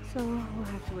 So we'll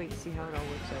have to wait and see how it all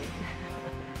works out.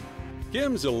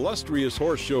 Kim's illustrious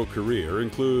horse show career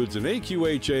includes an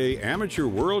AQHA Amateur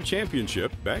World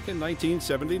Championship back in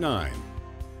 1979.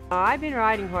 I've been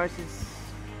riding horses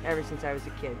ever since I was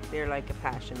a kid. They're like a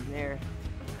passion. They're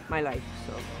my life,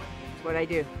 so it's what I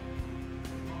do.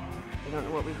 I don't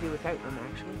know what we'd do without them,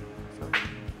 actually. So.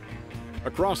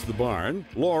 Across the barn,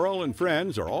 Laurel and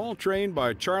friends are all trained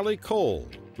by Charlie Cole,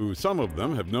 who some of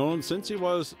them have known since he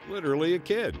was literally a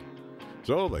kid.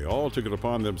 So they all took it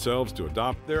upon themselves to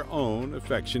adopt their own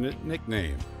affectionate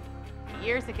nickname.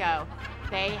 Years ago,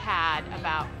 they had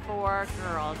about 4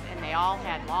 girls, and they all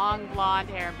had long blonde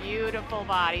hair, beautiful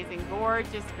bodies, and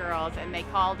gorgeous girls, and they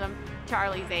called them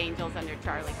Charlie's Angels under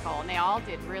Charlie Cole, and they all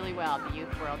did really well in the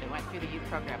youth world. They went through the youth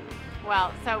program.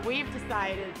 Well, so we've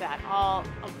decided that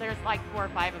there's like 4 or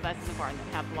 5 of us in the barn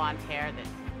that have blonde hair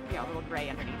that, a little gray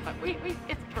underneath, but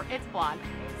it's blonde.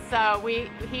 So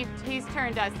he's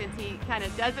turned us, since he kind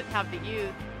of doesn't have the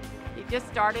youth, he just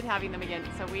started having them again,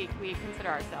 so we consider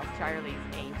ourselves Charlie's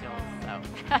Angels, so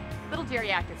little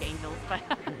geriatric angels. But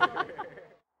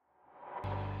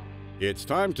It's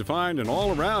time to find an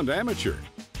all-around amateur.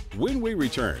 When we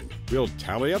return, we'll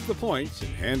tally up the points and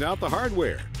hand out the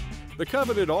hardware. The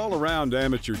coveted all-around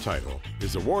amateur title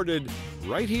is awarded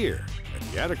right here at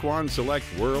the Adequan Select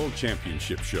World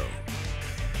Championship Show.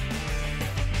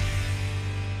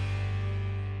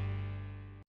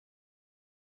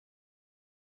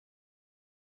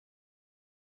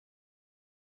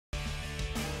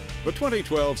 The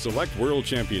 2012 Select World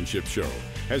Championship Show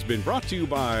has been brought to you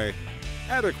by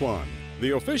Adequan,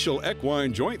 the official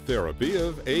equine joint therapy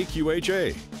of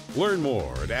AQHA. Learn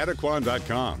more at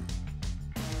adequan.com.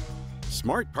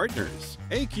 Smart Partners.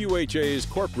 AQHA's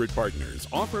corporate partners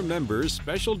offer members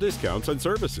special discounts on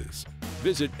services.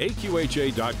 Visit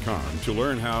AQHA.com to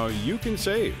learn how you can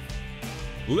save.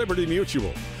 Liberty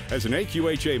Mutual. As an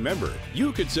AQHA member,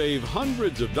 you could save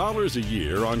hundreds of dollars a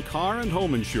year on car and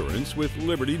home insurance with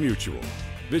Liberty Mutual.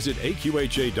 Visit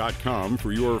AQHA.com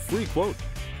for your free quote.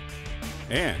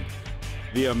 And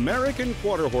the American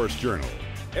Quarter Horse Journal.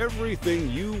 Everything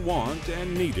you want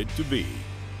and need it to be.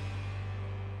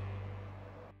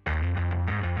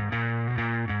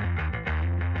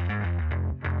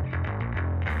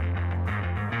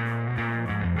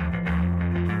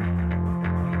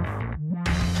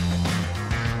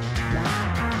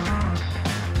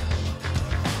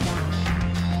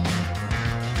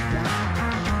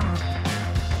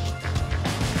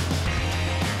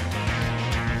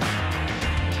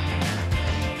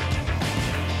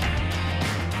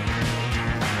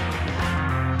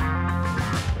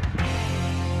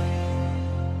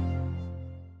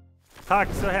 Tack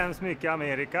så hemskt mycket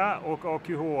Amerika och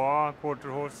AQHA Quarter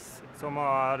Horse som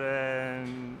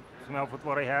jag har fått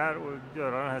vara här och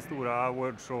göra den här stora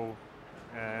World Show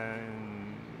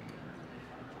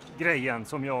grejen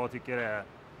som jag tycker är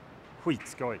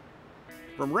skitskoj.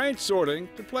 From ranch sorting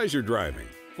to pleasure driving,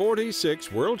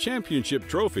 46 World Championship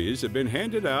trophies have been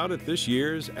handed out at this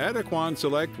year's Adequan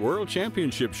Select World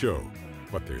Championship Show.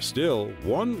 But there's still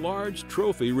one large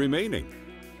trophy remaining,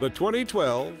 the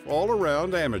 2012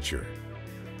 All-Around Amateur.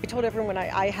 I told everyone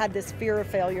I had this fear of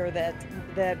failure that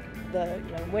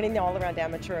winning the all-around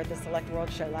amateur at the Select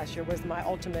World Show last year was my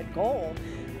ultimate goal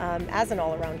as an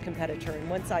all-around competitor. And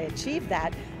once I achieved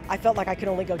that, I felt like I could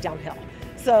only go downhill.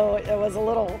 So it was a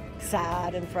little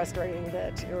sad and frustrating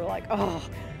that you were like, oh.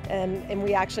 And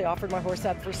we actually offered my horse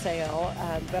up for sale,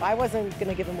 but I wasn't going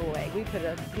to give him away. We put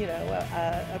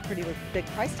a pretty big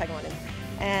price tag on him.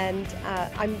 And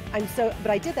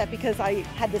but I did that because I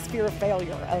had this fear of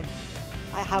failure of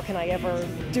how can I ever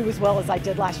do as well as I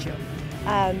did last year.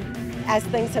 As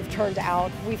things have turned out,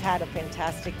 we've had a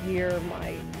fantastic year.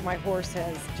 My horse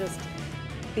has just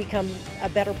become a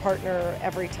better partner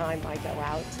every time I go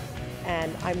out,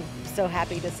 and I'm so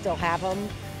happy to still have him,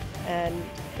 and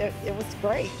it was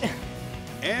great.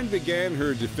 Anne began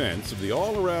her defense of the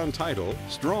all-around title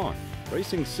strong,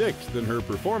 racing 6th in her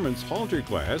performance halter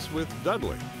class with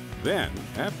Dudley. Then,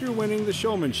 after winning the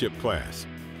showmanship class,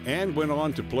 Anne went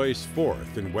on to place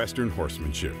 4th in Western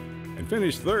horsemanship and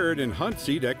finished 3rd in hunt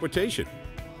seat equitation.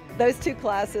 Those two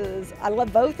classes, I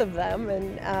love both of them,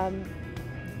 and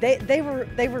they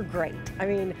were great. I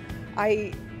mean,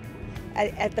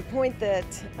 at the point that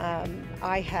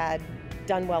I had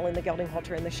done well in the gelding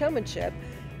halter and the showmanship,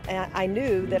 I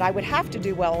knew that I would have to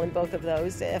do well in both of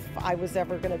those if I was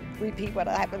ever going to repeat what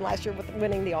happened last year with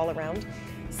winning the all-around.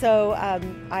 So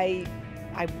I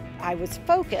was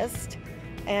focused,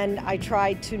 and I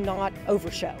tried to not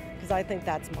overshow, because I think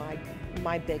that's one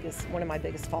of my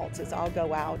biggest faults is I'll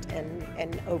go out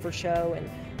and overshow, and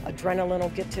adrenaline will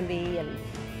get to me, and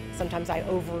sometimes I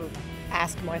over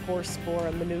ask my horse for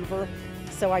a maneuver.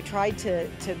 So I tried to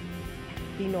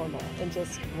be normal and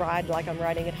just ride like I'm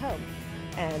riding at home.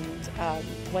 And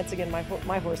once again, my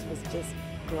horse was just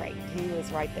great. He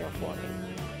was right there for me.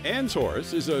 Anne's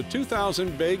horse is a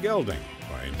 2000 Bay Gelding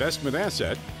by Investment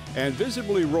Asset and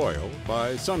Visibly Royal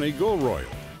by Sonny Go Royal.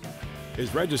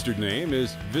 His registered name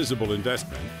is Visible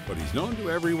Investment, but he's known to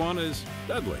everyone as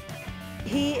Dudley.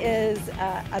 He is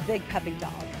a big puppy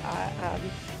dog.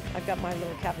 I've got my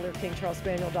little Cavalier King Charles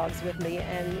Spaniel dogs with me,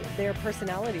 and their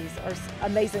personalities are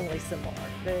amazingly similar.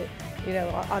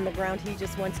 On the ground, he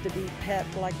just wants to be pet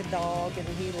like a dog, and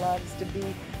he loves to be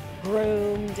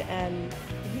groomed, and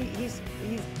he's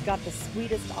got the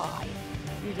sweetest eye.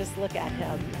 You just look at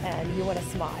him and you want to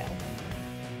smile.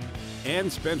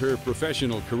 Anne spent her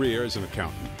professional career as an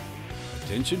accountant.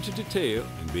 Attention to detail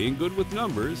and being good with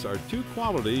numbers are two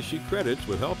qualities she credits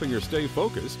with helping her stay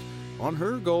focused on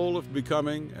her goal of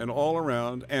becoming an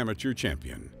all-around amateur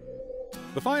champion.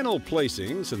 The final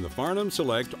placings in the Farnham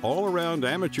Select All-Around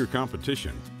Amateur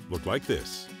Competition look like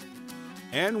this.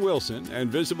 Ann Wilson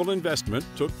and Visible Investment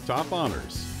took top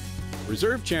honors.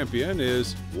 Reserve champion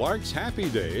is Lark's Happy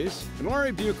Days and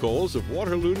Laurie Buchholz of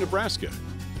Waterloo, Nebraska.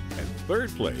 And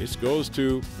third place goes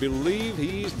to Believe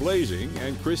He's Blazing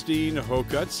and Christine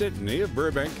Hokut-Sitney of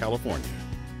Burbank, California.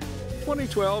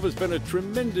 2012 has been a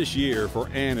tremendous year for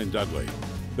Anne and Dudley.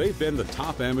 They've been the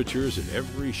top amateurs at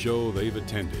every show they've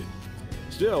attended.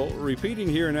 Still, repeating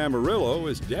here in Amarillo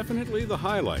is definitely the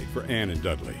highlight for Ann and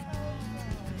Dudley.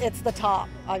 It's the top.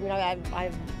 I mean,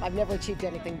 I've never achieved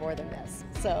anything more than this.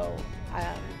 So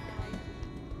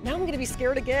now I'm going to be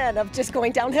scared again of just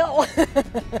going downhill.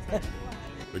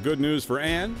 The good news for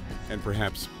Ann, and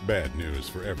perhaps bad news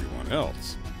for everyone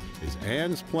else, is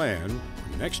Ann's plan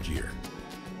for next year.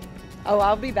 Oh,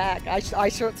 I'll be back. I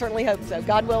certainly hope so.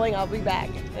 God willing, I'll be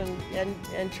back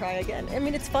and try again. I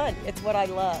mean, it's fun. It's what I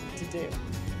love to do.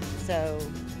 So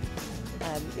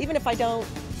even if I don't,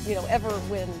 ever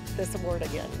win this award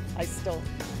again, I still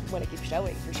want to keep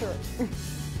showing for sure.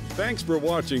 Thanks for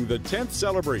watching the 10th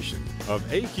celebration of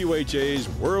AQHA's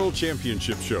World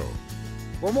Championship Show.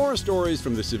 For more stories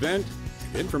from this event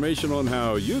and information on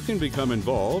how you can become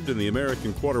involved in the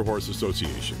American Quarter Horse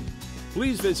Association,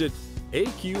 please visit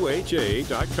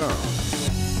AQHA.com.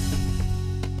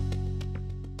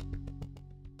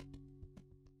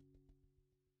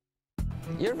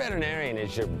 Your veterinarian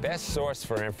is your best source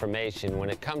for information when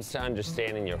it comes to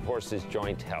understanding your horse's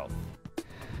joint health.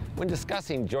 When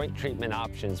discussing joint treatment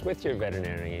options with your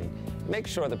veterinarian, make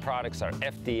sure the products are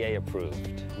FDA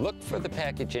approved. Look for the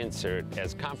package insert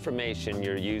as confirmation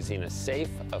you're using a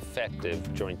safe,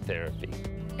 effective joint therapy.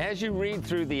 As you read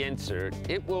through the insert,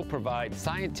 it will provide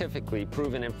scientifically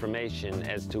proven information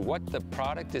as to what the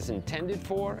product is intended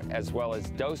for, as well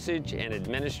as dosage and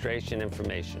administration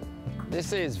information.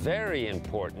 This is very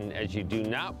important as you do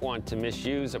not want to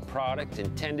misuse a product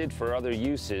intended for other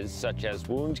uses such as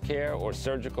wound care or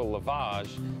surgical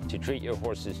lavage to treat your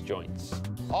horse's joints.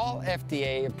 All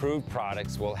FDA-approved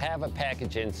products will have a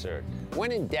package insert.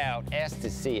 When in doubt, ask to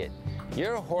see it.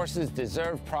 Your horses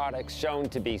deserve products shown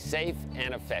to be safe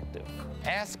and effective.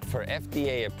 Ask for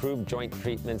FDA-approved joint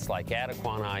treatments like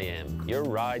AQHA IM. Your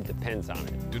ride depends on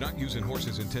it. Do not use in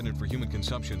horses intended for human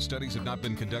consumption. Studies have not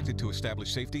been conducted to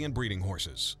establish safety in breeding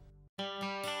horses.